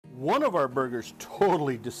One of our burgers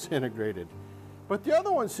totally disintegrated, but the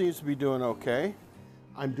other one seems to be doing okay.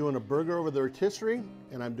 I'm doing a burger over the rotisserie,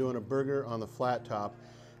 and I'm doing a burger on the flat top,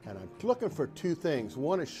 and I'm looking for two things.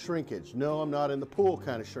 One is shrinkage. No, I'm not in the pool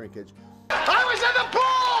kind of shrinkage. I was in the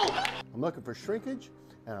pool! I'm looking for shrinkage,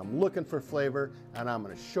 and I'm looking for flavor, and I'm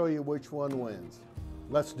gonna show you which one wins.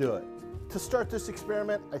 Let's do it. To start this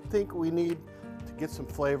experiment, I think we need to get some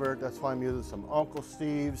flavor. That's why I'm using some Uncle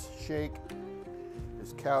Steve's shake,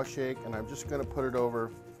 this cow shake, and I'm just gonna put it over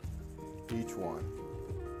each one.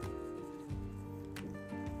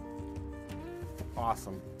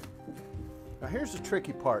 Awesome. Now here's the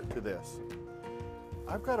tricky part to this.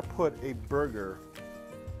 I've got to put a burger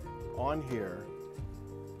on here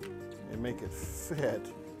and make it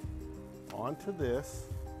fit onto this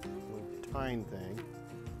little tine thing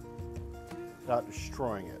without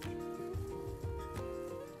destroying it.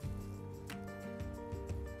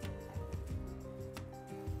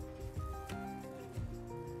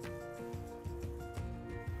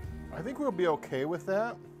 I think we'll be okay with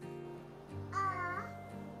that. I'm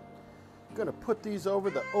gonna put these over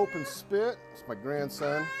the open spit. It's my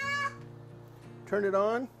grandson. Turn it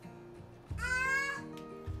on.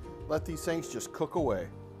 Let these things just cook away.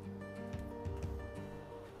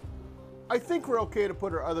 I think we're okay to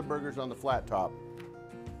put our other burgers on the flat top.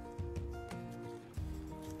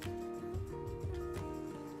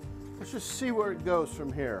 Let's just see where it goes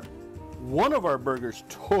from here. One of our burgers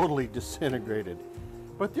totally disintegrated,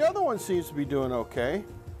 but the other one seems to be doing okay.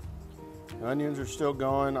 The onions are still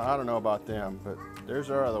going. I don't know about them, but there's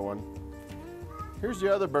our other one. Here's the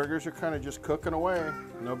other burgers. They're kind of just cooking away.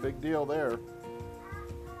 No big deal there.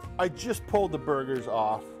 I just pulled the burgers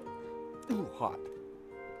off. Ooh, hot.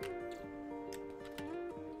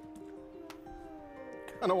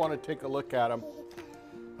 Kind of want to take a look at them.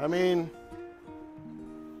 I mean,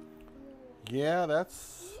 yeah,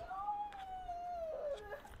 that's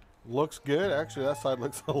looks good. Actually, that side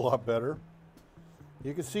looks a lot better.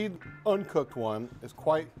 You can see the uncooked one is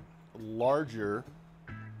quite larger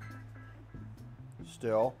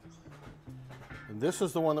still. And this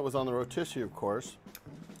is the one that was on the rotisserie, of course.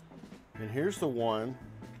 And here's the one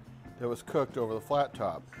that was cooked over the flat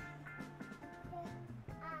top.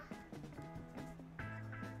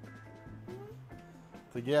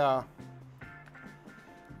 So yeah,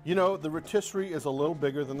 you know, the rotisserie is a little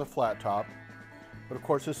bigger than the flat top, but of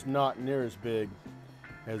course it's not near as big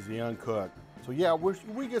as the uncooked. So yeah,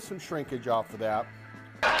 we get some shrinkage off of that.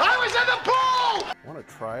 I was in the pool! Want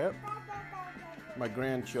to try it? My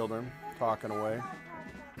grandchildren talking away.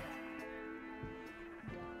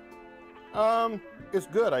 It's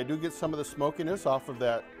good. I do get some of the smokiness off of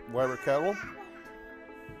that Weber kettle.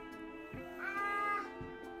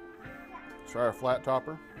 Try our flat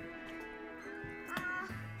topper.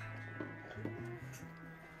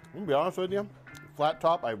 I'm gonna be honest with you, flat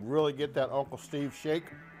top, I really get that Uncle Steve shake.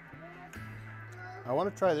 I want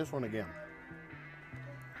to try this one again.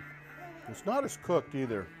 It's not as cooked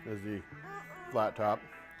either as the flat top.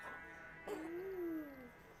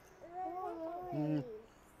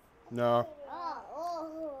 No.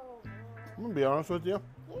 I'm gonna be honest with you.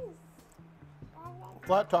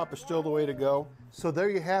 Flat top is still the way to go. So there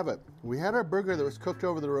you have it. We had our burger that was cooked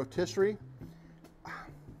over the rotisserie.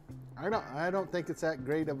 I don't think it's that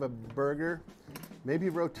great of a burger. Maybe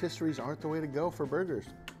rotisseries aren't the way to go for burgers.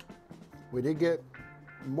 We did get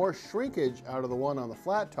more shrinkage out of the one on the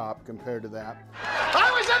flat top compared to that.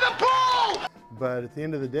 I was in the pool! But at the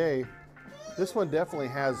end of the day, this one definitely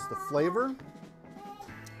has the flavor.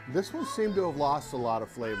 This one seemed to have lost a lot of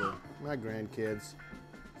flavor. My grandkids.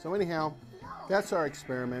 So anyhow, that's our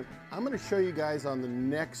experiment. I'm going to show you guys on the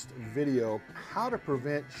next video how to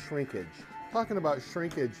prevent shrinkage. Talking about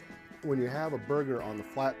shrinkage, when you have a burger on the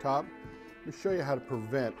flat top, I'll show you how to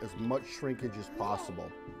prevent as much shrinkage as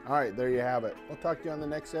possible. All right, there you have it. We'll talk to you on the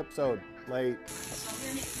next episode. Late.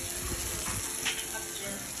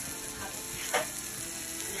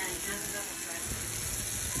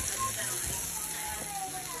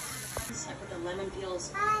 I put the lemon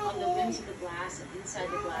peels on the rims of the glass and inside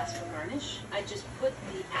the glass for garnish. I just put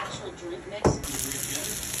the actual drink mix.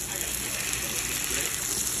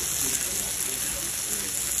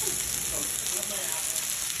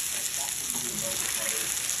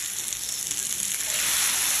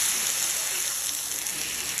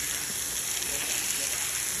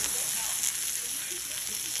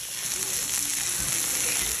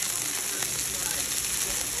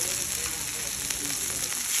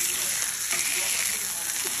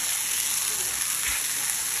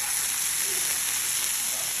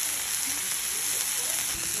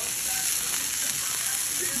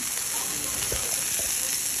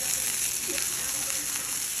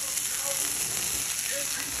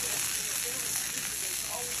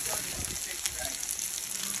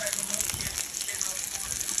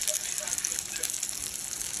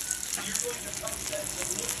 You're going to pump that the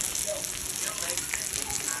milk will go. You know,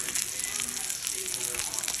 like